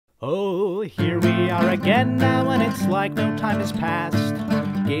Oh, here we are again now, and it's like no time has passed.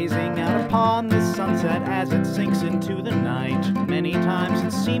 Gazing out upon the sunset as it sinks into the night. Many times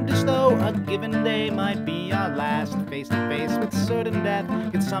it seemed as though a given day might be our last. Face to face with certain death,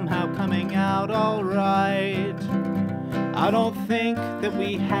 it's somehow coming out alright. I don't think that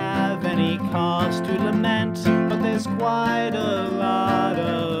we have any cause to lament, but there's quite a lot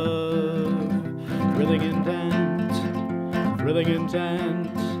of thrilling intent, thrilling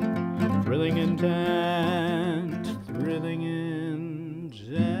intent, thrilling intent, thrilling intent.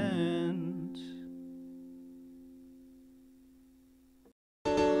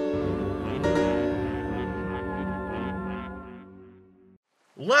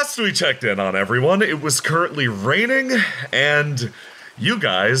 Last we checked in on everyone, it was currently raining, and you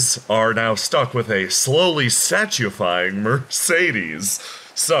guys are now stuck with a slowly statuefying Mercedes.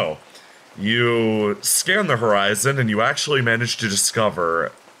 So, you scan the horizon and you actually manage to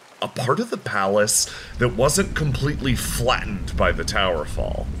discover a part of the palace that wasn't completely flattened by the tower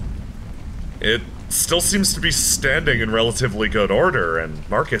fall. It still seems to be standing in relatively good order, and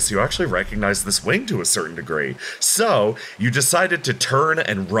Marcus, you actually recognize this wing to a certain degree. So, you decided to turn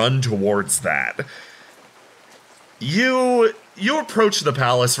and run towards that. You approach the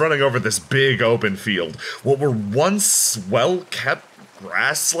palace running over this big open field. What were once well-kept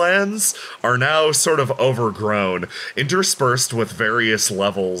grasslands are now sort of overgrown, interspersed with various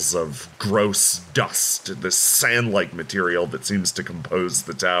levels of gross dust, this sand-like material that seems to compose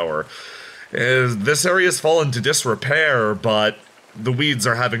the tower. This area's fallen to disrepair, but the weeds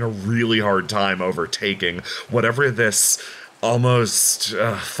are having a really hard time overtaking whatever this almost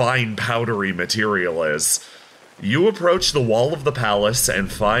fine powdery material is. You approach the wall of the palace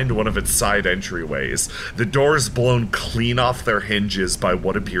and find one of its side entryways. The doors blown clean off their hinges by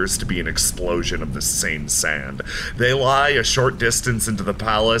what appears to be an explosion of the same sand. They lie a short distance into the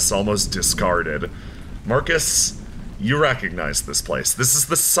palace, almost discarded. Marcus, you recognize this place. This is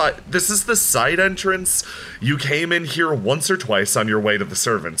the side entrance. You came in here once or twice on your way to the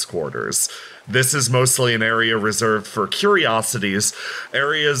servants' quarters. This is mostly an area reserved for curiosities,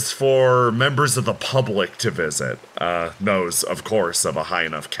 areas for members of the public to visit. Those, of course, of a high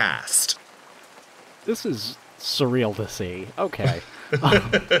enough caste. This is surreal to see. Okay.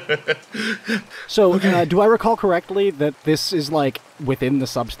 So, do I recall correctly that this is, like, within the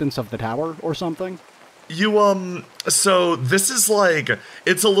substance of the tower or something? So this is like,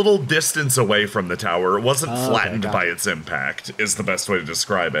 it's a little distance away from the tower. It wasn't flattened by its impact, is the best way to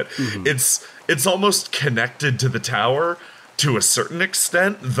describe it. Mm-hmm. It's almost connected to the tower to a certain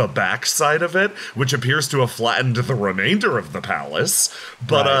extent, the back side of it, which appears to have flattened the remainder of the palace.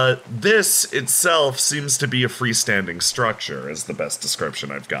 But this itself seems to be a freestanding structure, is the best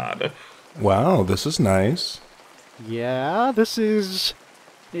description I've got. Wow, this is nice. Yeah, this is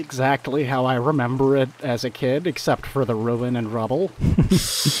exactly how I remember it as a kid, except for the ruin and rubble.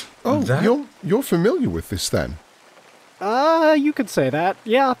 You're familiar with this then? You could say that.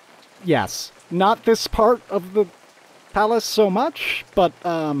 Yeah. Yes. Not this part of the palace so much, but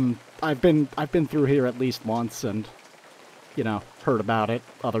I've been through here at least once and heard about it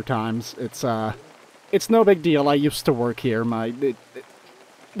other times. It's no big deal. I used to work here.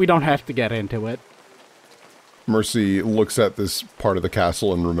 We don't have to get into it. Mercy looks at this part of the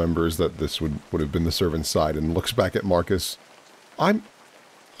castle and remembers that this would have been the servant's side and looks back at Marcus. I'm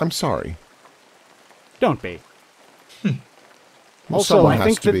sorry. Don't be. Also, I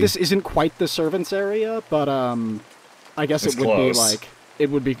think that this isn't quite the servants' area, but I guess it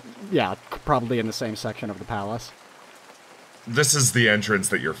would be probably in the same section of the palace. This is the entrance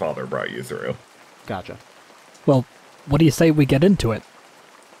that your father brought you through. Gotcha. Well, what do you say we get into it?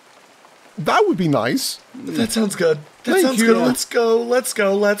 That would be nice. That sounds good. Thank you. Good. Let's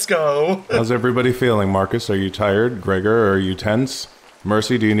go. How's everybody feeling, Marcus? Are you tired? Gregor, are you tense?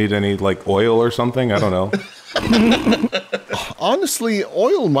 Mercy, do you need any, oil or something? I don't know. Honestly,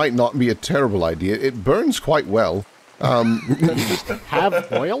 oil might not be a terrible idea. It burns quite well. Have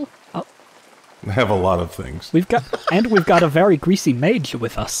oil? I have a lot of things. We've got a very greasy mage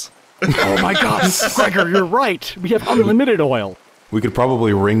with us. Oh my god, Gregor, you're right. We have unlimited oil. We could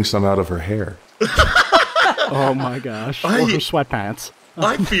probably wring some out of her hair. Oh my gosh. Or her sweatpants.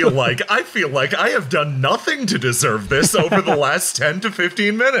 I feel like I have done nothing to deserve this over the last 10 to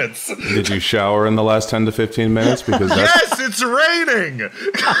 15 minutes. Did you shower in the last 10 to 15 minutes? Yes, it's raining!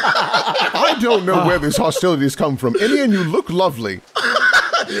 I don't know where this hostilities come from. Inian, you look lovely.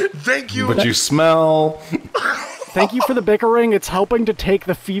 Thank you. But you smell. Thank you for the bickering. It's helping to take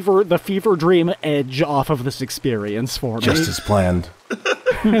the fever dream edge off of this experience for me. Just as planned.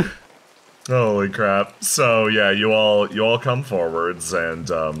 Holy crap. So yeah, you all come forwards and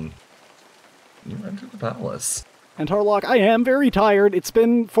you enter the palace. And Harlock, I am very tired. It's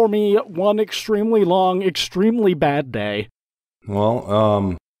been, for me, one extremely long, extremely bad day.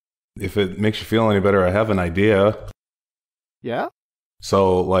 Well, if it makes you feel any better, I have an idea. Yeah?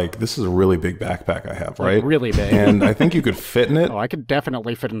 So, like, this is a really big backpack I have, right? Like, really big. And I think you could fit in it, Oh, I could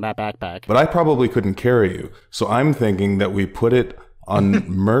definitely fit in that backpack. but I probably couldn't carry you. So I'm thinking that we put it on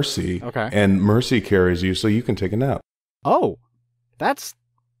Mercy, Okay. and Mercy carries you so you can take a nap. Oh, that's...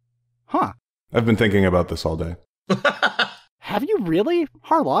 Huh. I've been thinking about this all day. Have you really?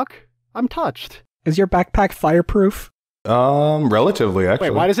 Harlock, I'm touched. Is your backpack fireproof? Relatively,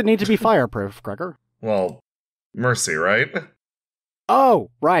 actually. Wait, why does it need to be fireproof, Gregor? Well, Mercy, right? Oh,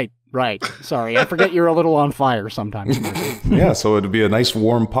 right. Sorry, I forget you're a little on fire sometimes. Mercy. Yeah, so it'd be a nice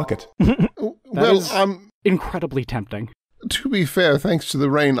warm pocket. Well, is- Incredibly tempting. to be fair, thanks to the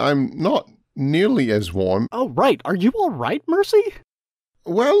rain, I'm not nearly as warm. Oh, right. Are you all right, Mercy?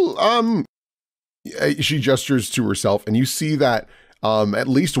 Well, she gestures to herself, and you see that at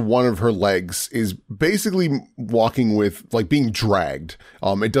least one of her legs is basically walking with, like, being dragged.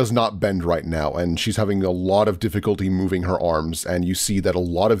 It does not bend right now, and she's having a lot of difficulty moving her arms, and you see that a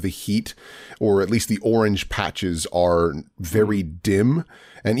lot of the heat, or at least the orange patches, are very dim,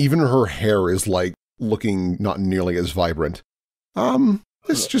 and even her hair is, like, looking not nearly as vibrant.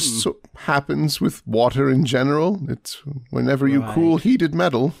 This just so happens with water in general. It's whenever you Right. cool heated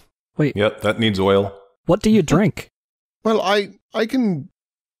metal. Wait, Yep, that needs oil. what do you drink? Well, I can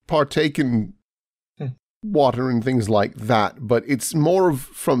partake in water and things like that, but it's more of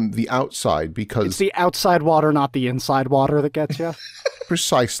from the outside It's because the outside water, not the inside water that gets you.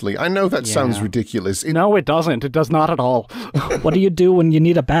 precisely. I know that sounds Yeah. ridiculous. No, it doesn't. It does not at all. What do you do when you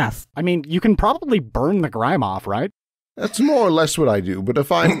need a bath? I mean, you can probably burn the grime off, right? That's more or less what I do. But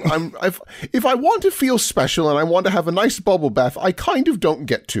if if I want to feel special and I want to have a nice bubble bath, I kind of don't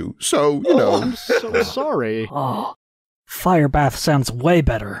get to. So you know, I'm so sorry. Oh, fire bath sounds way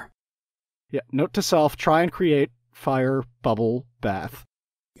better. Yeah, note to self, try and create fire bubble bath.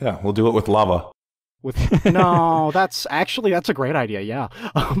 Yeah, we'll do it with lava. With no, that's a great idea, yeah.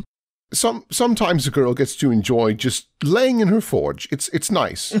 sometimes a girl gets to enjoy just laying in her forge. It's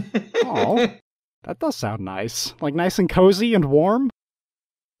nice. Oh, that does sound nice. Like nice and cozy and warm.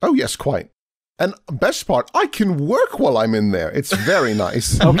 Oh yes, quite. And best part, I can work while I'm in there. It's very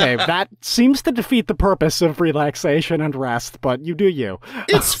nice. Okay, that seems to defeat the purpose of relaxation and rest, but you do you.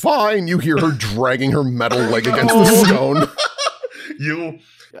 It's fine. You hear her dragging her metal leg against the stone. You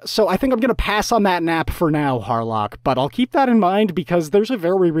So I think I'm going to pass on that nap for now, Harlock, but I'll keep that in mind because there's a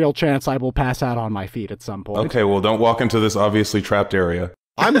very real chance I will pass out on my feet at some point. Okay, well, don't walk into this obviously trapped area.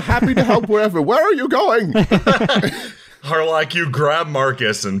 I'm happy to help wherever. Where are you going? Harlock, you grab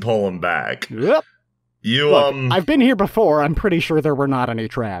Marcus and pull him back. Yep. You Look, I've been here before. I'm pretty sure there were not any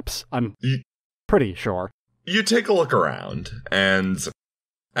traps. I'm You- pretty sure. you take a look around, and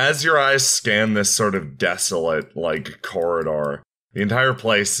as your eyes scan this sort of desolate, like, corridor, the entire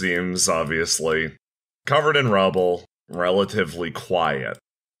place seems, obviously, covered in rubble, relatively quiet,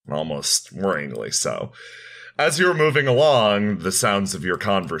 almost worryingly so. As you're moving along, the sounds of your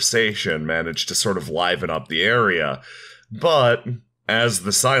conversation manage to sort of liven up the area, but as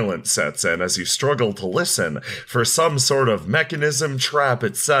the silence sets in, as you struggle to listen for some sort of mechanism, trap,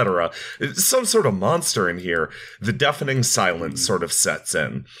 etc., some sort of monster in here, the deafening silence sort of sets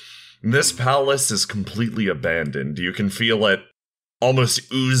in. This palace is completely abandoned. You can feel it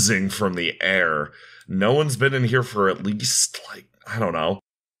almost oozing from the air. No one's been in here for at least, like, I don't know.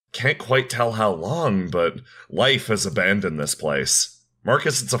 Can't quite tell how long, but life has abandoned this place.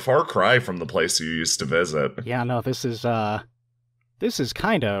 Marcus, it's a far cry from the place you used to visit. Yeah, no, this is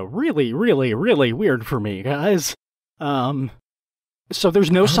kind of really, really, really weird for me, guys. So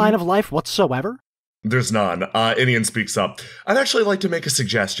there's no sign of life whatsoever? There's none. Inian speaks up. I'd actually like to make a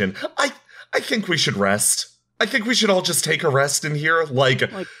suggestion. I think we should rest. I think we should all just take a rest in here, like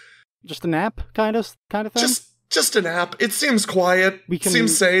Just a nap, kind of thing? just a nap. It seems quiet. We can-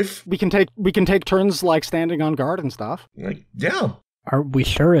 Seems safe. We can take turns, like, standing on guard and stuff. Like, yeah. Are we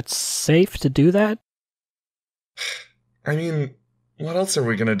sure it's safe to do that? I mean, what else are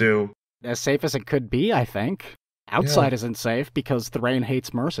we gonna do? As safe as it could be, I think. Outside isn't safe because Thrain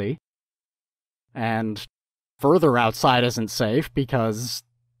hates Mercy. And further outside isn't safe because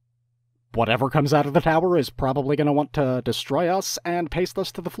whatever comes out of the tower is probably going to want to destroy us and paste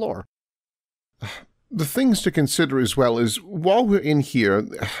us to the floor. The things to consider as well is while we're in here,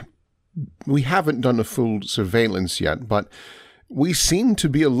 we haven't done a full surveillance yet, but We seem to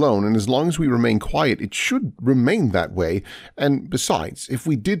be alone, and as long as we remain quiet, it should remain that way. And besides, if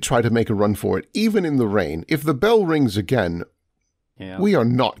we did try to make a run for it, even in the rain, if the bell rings again, we are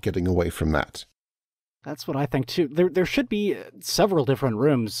not getting away from that. That's what I think too. There should be several different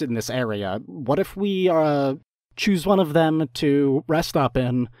rooms in this area. What if we choose one of them to rest up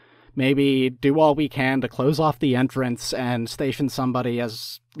in, maybe do all we can to close off the entrance and station somebody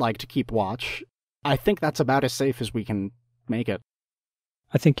as, like, to keep watch? I think that's about as safe as we can make it.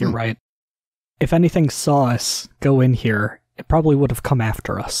 I think you're right. If anything saw us go in here, it probably would have come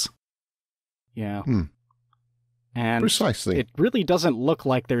after us. Yeah. And Precisely. it really doesn't look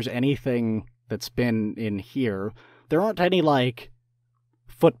like there's anything that's been in here. There aren't any, like,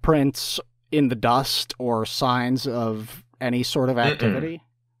 footprints in the dust or signs of any sort of activity.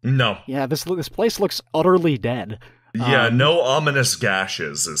 No. Yeah, this place looks utterly dead. Yeah, no ominous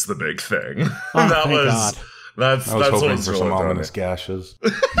gashes is the big thing. Oh, thank God. That's I was hoping what's for really some done ominous it. gashes.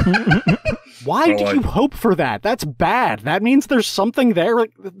 Why Well, did you hope for that? That's bad. That means there's something there.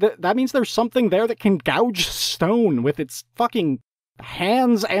 That means there's something there that can gouge stone with its fucking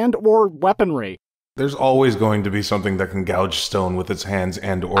hands and or weaponry. There's always going to be something that can gouge stone with its hands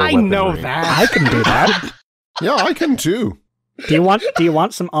and or I weaponry. know that. I can do that. Yeah, I can too. Do you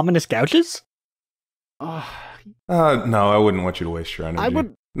want some ominous gouges? No, I wouldn't want you to waste your energy. I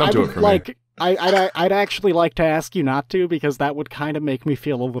would. Don't I do would it for like. me. I'd actually like to ask you not to, because that would kind of make me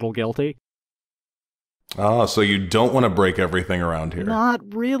feel a little guilty. Oh, so you don't want to break everything around here. Not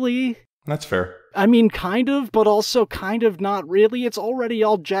really. That's fair. I mean, kind of, but also kind of not really. It's already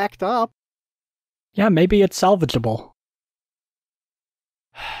all jacked up. Yeah, maybe it's salvageable.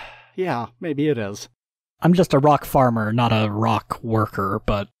 Yeah, maybe it is. I'm just a rock farmer, not a rock worker,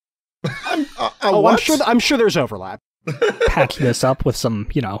 but I'm sure there's overlap. patch this up with some,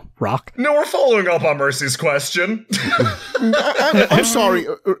 rock. No, we're following up on Mercy's question. I'm sorry,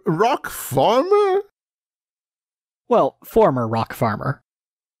 rock farmer? Well, former rock farmer.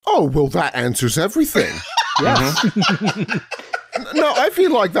 Oh, well, that answers everything. Yes. No, I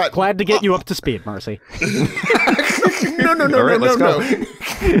feel like that. Glad to get you up to speed, Mercy. No, All right, let's go.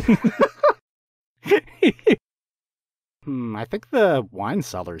 I think the wine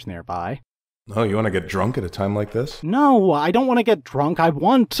cellar's nearby. Oh, you want to get drunk at a time like this? No, I don't want to get drunk. I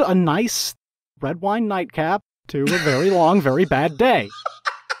want a nice red wine nightcap to a very long, very bad day.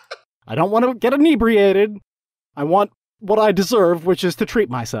 I don't want to get inebriated. I want what I deserve, which is to treat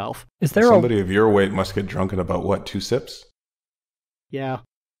myself. Is there Somebody of your weight must get drunk in about, 2 sips? Yeah.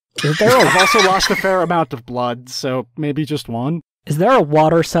 Is there I've also lost a fair amount of blood, so maybe just one. Is there a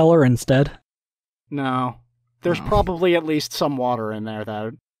water cellar instead? No. There's probably at least some water in there,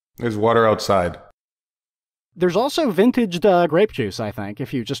 though. There's water outside. There's also vintaged grape juice, I think,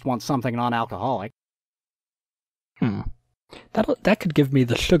 if you just want something non-alcoholic. That could give me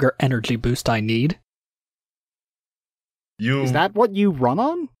the sugar energy boost I need. Is that what you run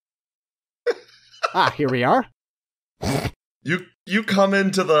on? Here we are. You come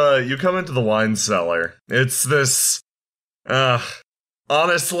into the wine cellar. It's this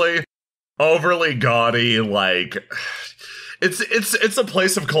honestly overly gaudy, like it's a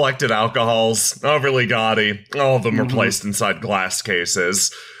place of collected alcohols, overly gaudy. All of them are placed inside glass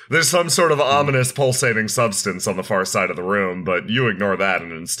cases. There's some sort of ominous pulsating substance on the far side of the room, but you ignore that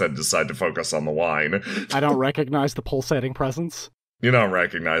and instead decide to focus on the wine. I don't recognize the pulsating presence. You don't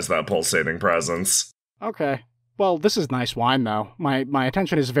recognize that pulsating presence. Okay. Well, this is nice wine, though. My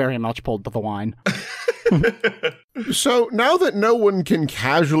attention is very much pulled to the wine. So, now that no one can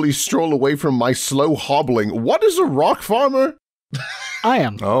casually stroll away from my slow hobbling, what is a rock farmer? I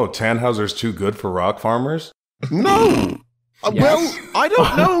am. Oh, Tannhauser's too good for rock farmers? No! Well, I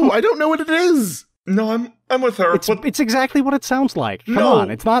don't know. I don't know what it is. No, I'm with her. It's exactly what it sounds like. Come No. on,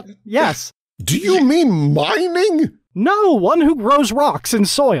 it's not... Yes. Do you mean mining? No, one who grows rocks in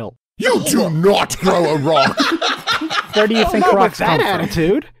soil. You do not grow a rock. Where do you think Not with rocks that come from?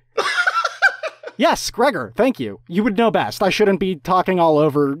 attitude. Yes, Gregor, thank you. You would know best. I shouldn't be talking all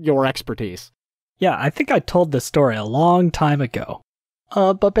over your expertise. Yeah, I think I told this story a long time ago.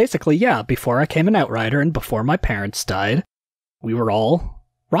 But basically, yeah, before I came an outrider and before my parents died, we were all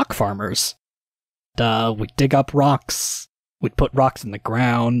rock farmers. We'd dig up rocks, we'd put rocks in the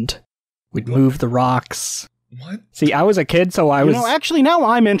ground, we'd move the rocks. What? See, I was a kid, so I was... Actually, now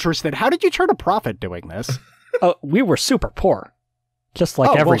I'm interested. How did you turn a profit doing this? We were super poor. Just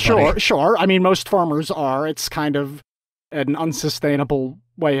like everybody. Well, sure. I mean, most farmers are. It's kind of an unsustainable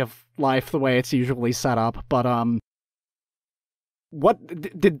way of life, the way it's usually set up. But,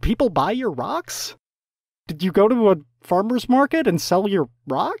 did people buy your rocks? Did you go to a farmer's market and sell your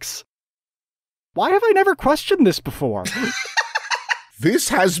rocks? Why have I never questioned this before? This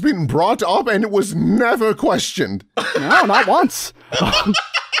has been brought up and it was never questioned. No, not once.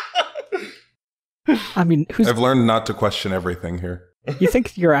 I mean, I've learned not to question everything here. you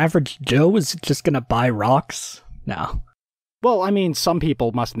think your average Joe is just gonna buy rocks? No. Well, I mean, some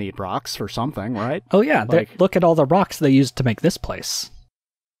people must need rocks for something, right? Oh yeah, look at all the rocks they used to make this place.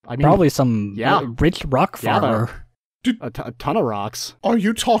 I mean, Probably some yeah. rich rock Yeah, farmer. a ton of rocks. Are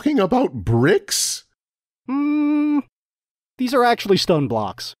you talking about bricks? These are actually stone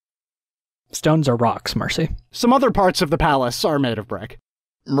blocks. Stones are rocks, Mercy. Some other parts of the palace are made of brick.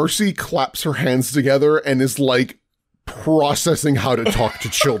 Mercy claps her hands together and is like processing how to talk to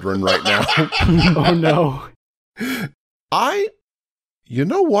children right now. Oh no. You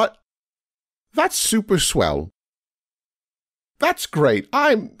know what? That's super swell. That's great.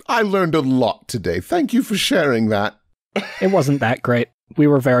 I learned a lot today. Thank you for sharing that. It wasn't that great. We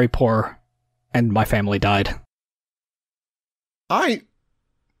were very poor, and my family died.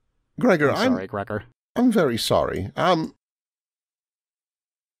 Gregor, I'm sorry, Gregor. I'm very sorry.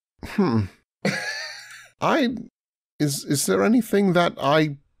 Is there anything that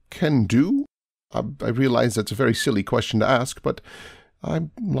I can do? I realize that's a very silly question to ask, but I'd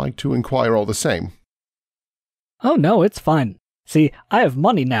like to inquire all the same. Oh no, it's fine. See, I have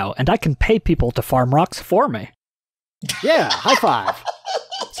money now, and I can pay people to farm rocks for me. Yeah, high five.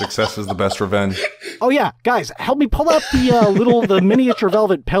 Success is the best revenge. Oh yeah, guys, help me pull out the miniature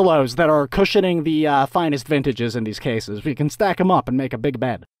velvet pillows that are cushioning the finest vintages in these cases. We can stack them up and make a big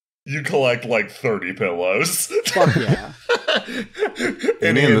bed. You collect like 30 pillows. Fuck yeah.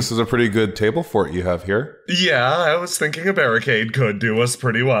 Ian, this is a pretty good table fort you have here. Yeah, I was thinking a barricade could do us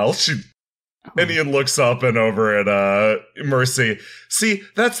pretty well. And Ian looks up and over at Mercy. See,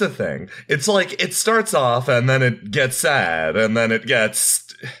 that's the thing. It's like, it starts off and then it gets sad, and then it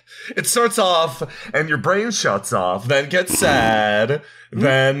starts off and your brain shuts off, then gets sad,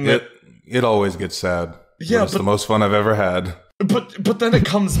 then... It always gets sad. Yeah, it's the most fun I've ever had. But then it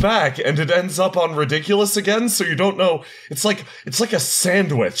comes back and it ends up on ridiculous again, so you don't know. It's like a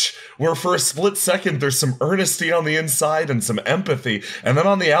sandwich where for a split second there's some earnesty on the inside and some empathy, and then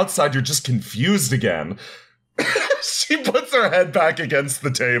on the outside you're just confused again. She puts her head back against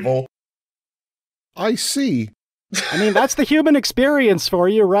the table. I see. I mean, that's the human experience for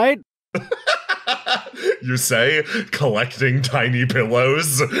you, right? You say, collecting tiny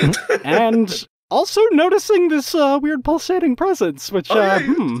pillows. And also noticing this weird pulsating presence, which,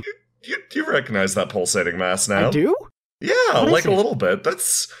 You recognize that pulsating mass now? I do? Yeah, like a little bit.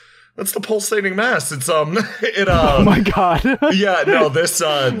 That's the pulsating mass. It's oh my god. Yeah, no,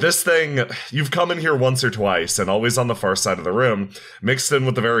 this thing, you've come in here once or twice, and always on the far side of the room, mixed in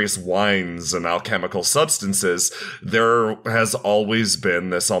with the various wines and alchemical substances, there has always been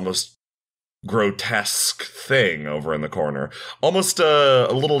this almost grotesque thing over in the corner. Almost a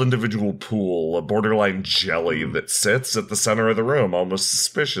little individual pool, a borderline jelly that sits at the center of the room, almost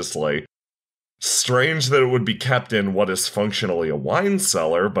suspiciously. Strange that it would be kept in what is functionally a wine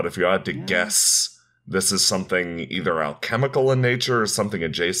cellar, but if you had to guess, this is something either alchemical in nature or something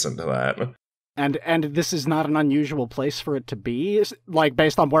adjacent to that. And this is not an unusual place for it to be, like,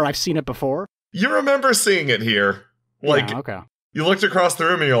 based on where I've seen it before? You remember seeing it here. Like, yeah, okay. You looked across the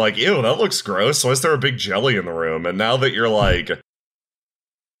room and you're like, ew, that looks gross. Why is there a big jelly in the room? And now that you're like,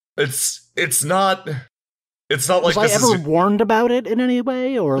 it's not like was this I ever is... warned about it in any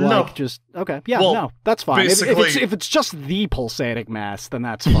way, or No. like just okay? Yeah, Well, no, that's fine. If it's just the pulsating mass, then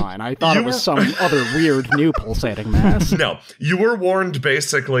that's fine. I thought it was some other weird new pulsating mass. No, you were warned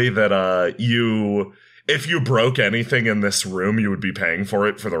basically that if you broke anything in this room, you would be paying for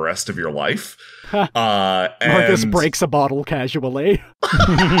it for the rest of your life. Marcus breaks a bottle casually.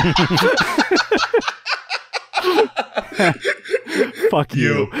 Fuck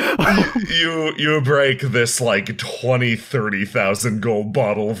you. You break this like 30,000 gold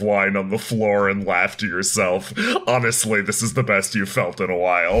bottle of wine on the floor and laugh to yourself. Honestly, this is the best you've felt in a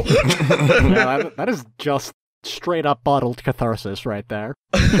while. Yeah, that is just straight up bottled catharsis right there.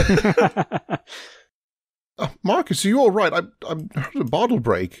 Marcus, are you all right? I heard a bottle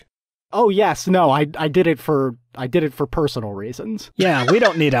break. Oh yes, no, I did it for personal reasons. Yeah, we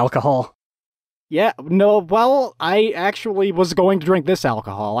don't need alcohol. Yeah, no, well, I actually was going to drink this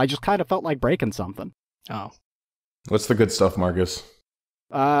alcohol. I just kind of felt like breaking something. Oh. What's the good stuff, Marcus?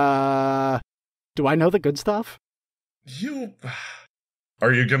 Do I know the good stuff?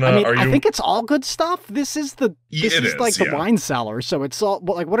 Are you gonna? I think it's all good stuff. This is the wine cellar, so it's all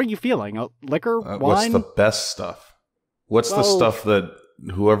like. What are you feeling? Liquor, wine. What's the best stuff? What's the stuff that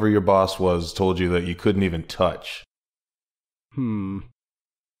whoever your boss was told you that you couldn't even touch?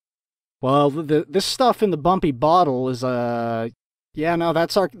 Well, this stuff in the bumpy bottle is Yeah, no,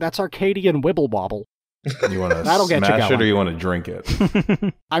 that's Arcadian Wibble Wobble. You want to That'll get you smash it going. or you want to drink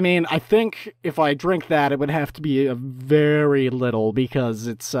it? I mean, I think if I drink that, it would have to be a very little because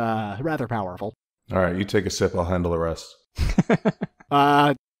it's rather powerful. All right, you take a sip. I'll handle the rest.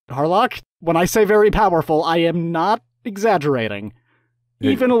 Harlock, when I say very powerful, I am not exaggerating.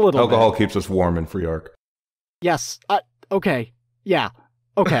 Even a little Alcohol bit. keeps us warm in Freeark. Yes. Okay. Yeah.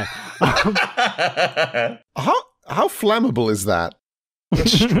 Okay. How flammable is that?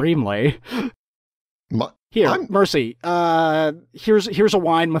 Extremely. Here, I'm- Mercy. Here's a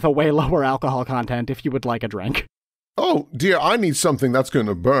wine with a way lower alcohol content if you would like a drink. Oh dear, I need something that's going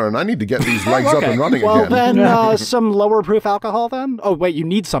to burn. I need to get these legs up and running well, again. then, some lower proof alcohol then? Oh, wait, you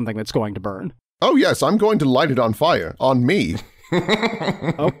need something that's going to burn. Oh yes, I'm going to light it on fire. On me.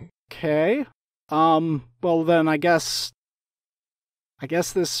 Okay. Well then I guess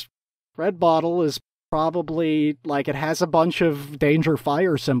this red bottle is probably, like, it has a bunch of danger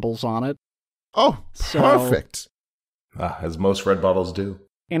fire symbols on it. Oh, So- perfect. As most red bottles do.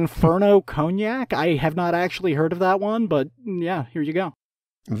 Inferno Cognac? I have not actually heard of that one, but yeah, here you go.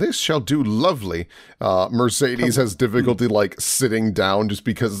 This shall do lovely. Mercedes has difficulty, like, sitting down just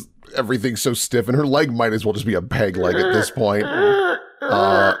because everything's so stiff, and her leg might as well just be a peg leg at this point.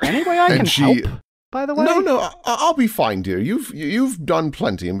 Any way I and can she- help, by the way? No, I'll be fine, dear. You've done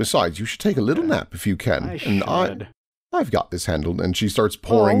plenty, and besides, you should take a little nap if you can. I and should. I've got this handled. And she starts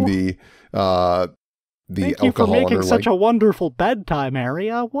pouring the Thank you for alcohol on making her such leg. a wonderful bedtime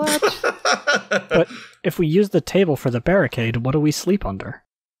area. What? But if we use the table for the barricade, what do we sleep under?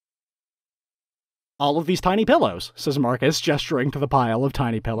 All of these tiny pillows, says Marcus, gesturing to the pile of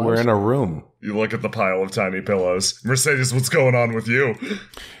tiny pillows. We're in a room. You look at the pile of tiny pillows. Mercedes, what's going on with you?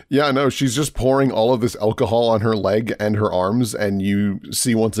 Yeah, no, she's just pouring all of this alcohol on her leg and her arms, and you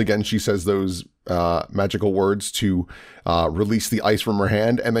see once again she says those magical words to release the ice from her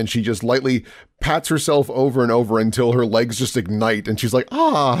hand, and then she just lightly pats herself over and over until her legs just ignite, and she's like,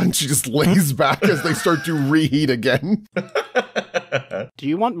 and she just lays back as they start to reheat again. Do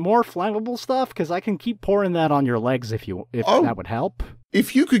you want more flammable stuff? Because I can keep pouring that on your legs if Oh. that would help.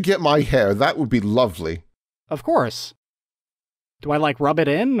 If you could get my hair, that would be lovely. Of course. Do I, like, rub it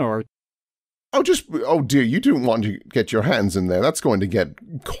in, or... Oh dear, you don't want to get your hands in there. That's going to get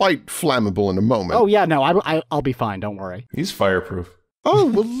quite flammable in a moment. Oh, yeah, no, I'll be fine, don't worry. He's fireproof. Oh,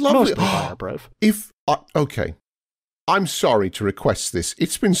 well, lovely. Mostly fireproof. Okay. I'm sorry to request this.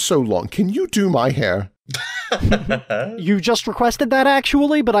 It's been so long. Can you do my hair? You just requested that,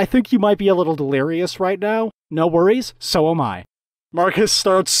 actually, but I think you might be a little delirious right now. No worries, so am I. Marcus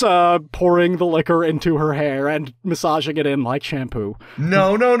starts pouring the liquor into her hair and massaging it in like shampoo.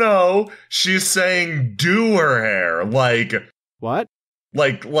 No. She's saying do her hair. Like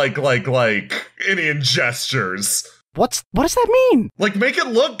Indian gestures. What does that mean? Like, make it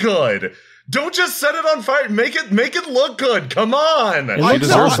look good. Don't just set it on fire. Make it look good. Come on. She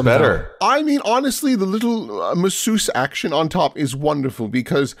deserves better. I mean, honestly, the little masseuse action on top is wonderful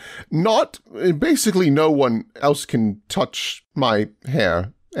because basically no one else can touch my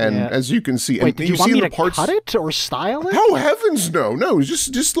hair. And Yeah. as you can see, Wait, and did you you want see me the to parts. cut it or style it? Oh heavens, no!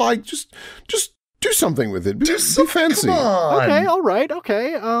 Just do something with it. Be fancy. Come on. Okay, all right,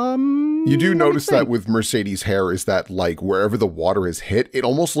 okay. You do let me notice that think. with Mercedes' hair is that, like, wherever the water has hit, it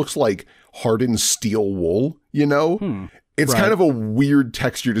almost looks like hardened steel wool, you know? It's right. kind of a weird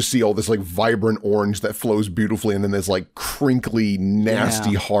texture to see all this, like, vibrant orange that flows beautifully, and then there's, like, crinkly,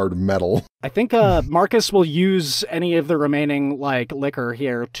 nasty, Yeah. hard metal. I think Marcus will use any of the remaining, like, liquor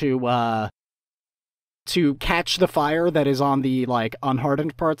here to catch the fire that is on the, like,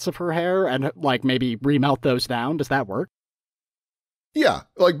 unhardened parts of her hair and, like, maybe remelt those down. Does that work? Yeah,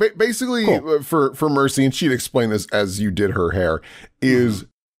 like, basically, Cool. for Mercy, and she'd explain this as you did her hair, is,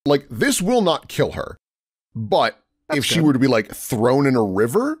 like, this will not kill her, but That's if she good. were to be, like, thrown in a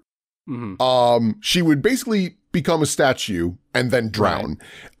river, Mm-hmm. she would basically become a statue and then drown.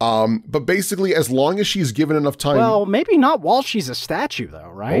 But basically, as long as she's given enough time. Well, maybe not while she's a statue, though,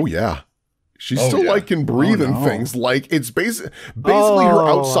 right? Oh yeah, she Oh, still yeah. like can breathe Oh, and no. things. Like it's basically her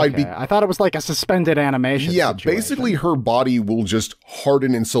outside. Okay. I thought it was like a suspended animation. Yeah, situation. basically her body will just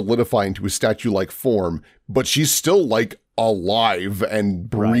harden and solidify into a statue-like form, but she's still like alive and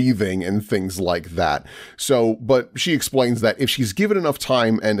breathing and things like that. So, but she explains that if she's given enough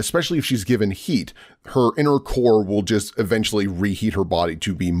time, and especially if she's given heat, her inner core will just eventually reheat her body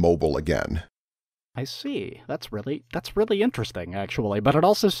to be mobile again. I see. That's really interesting, actually. But it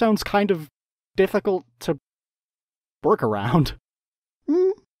also sounds kind of difficult to work around.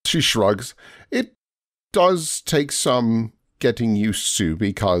 She shrugs. It does take some getting used to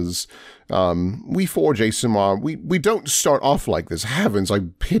because we forge ASMR. We don't start off like this. Heavens, I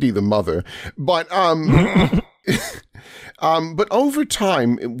pity the mother. But but over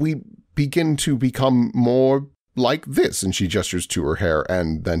time we begin to become more like this, and she gestures to her hair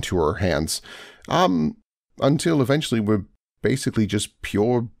and then to her hands. Until eventually we're basically just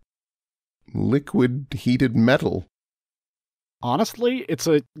pure liquid heated metal. Honestly, it's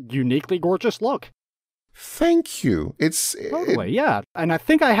a uniquely gorgeous look. Thank you. Totally, yeah. And I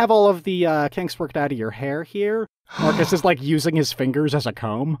think I have all of the kinks worked out of your hair here. Marcus is like using his fingers as a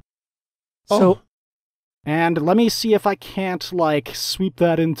comb. So, And let me see if I can't like sweep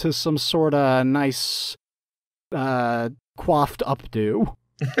that into some sort of nice coiffed updo.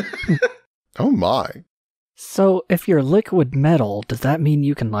 Oh my. so if you're liquid metal, does that mean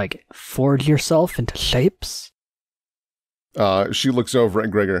you can like forge yourself into shapes? She looks over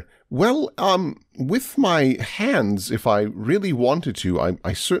at Gregor. Well, with my hands, if I really wanted to,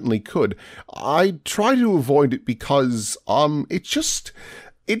 I certainly could. I try to avoid it because,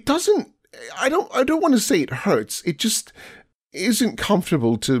 it doesn't, I don't want to say it hurts. It just isn't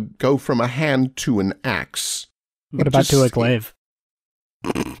comfortable to go from a hand to an axe. What about to a glaive?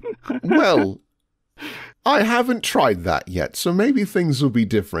 Well, I haven't tried that yet, so maybe things will be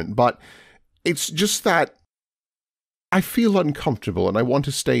different, but it's just that I feel uncomfortable and I want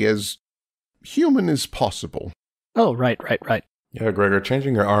to stay as human as possible. Oh, right. Yeah, Gregor,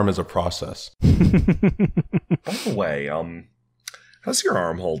 changing your arm is a process. By the way, how's your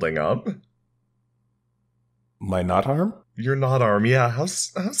arm holding up? My not arm? Your not arm, yeah.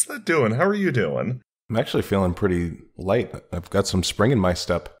 How's that doing? How are you doing? I'm actually feeling pretty light. I've got some spring in my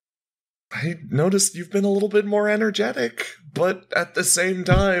step. I noticed you've been a little bit more energetic, but at the same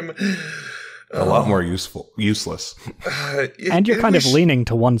time, A lot more useless. And you're kind of leaning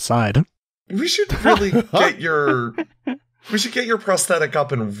to one side. We should really get your prosthetic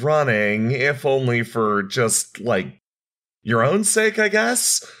up and running, if only for just like your own sake, I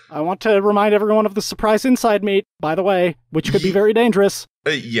guess. I want to remind everyone of the surprise inside meat, by the way, which could be very dangerous.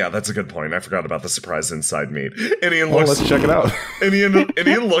 Yeah, that's a good point. I forgot about the surprise inside meat. And Ian looks. Let's check it out. And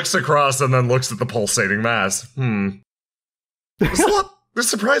Ian looks across and then looks at the pulsating mass. There's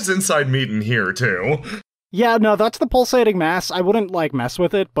surprise inside meat in here too. Yeah, no, that's the pulsating mass. I wouldn't, like, mess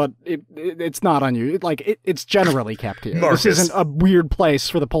with it, but it's not on you. It's generally kept here. Marcus. This isn't a weird place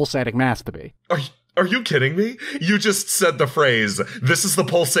for the pulsating mass to be. Are you kidding me? You just said the phrase, "This is the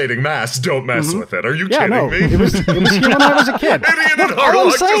pulsating mass, don't mess with it." Are you kidding me? It was here when I was a kid. Idiot and Look, all I'm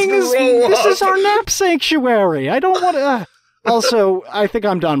Harlock saying just is, roll this is up. our nap sanctuary. I don't want to... Also, I think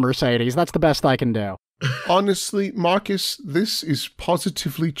I'm done, Mercedes. That's the best I can do. Honestly, Marcus, this is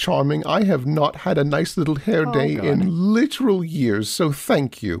positively charming. I have not had a nice little hair day God. in literal years, so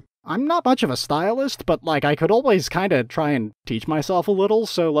thank you. I'm not much of a stylist, but, like, I could always kind of try and teach myself a little,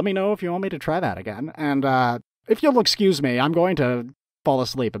 so let me know if you want me to try that again. And, if you'll excuse me, I'm going to fall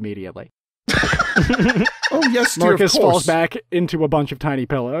asleep immediately. Oh, yes, dear, Marcus of course. falls back into a bunch of tiny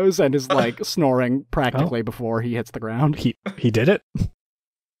pillows and is, like, snoring practically before he hits the ground. He did it?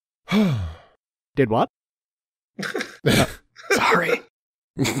 Did what? Sorry.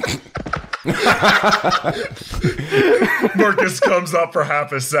 Marcus comes up for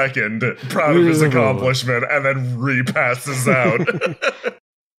half a second, proud of his accomplishment, and then repasses out.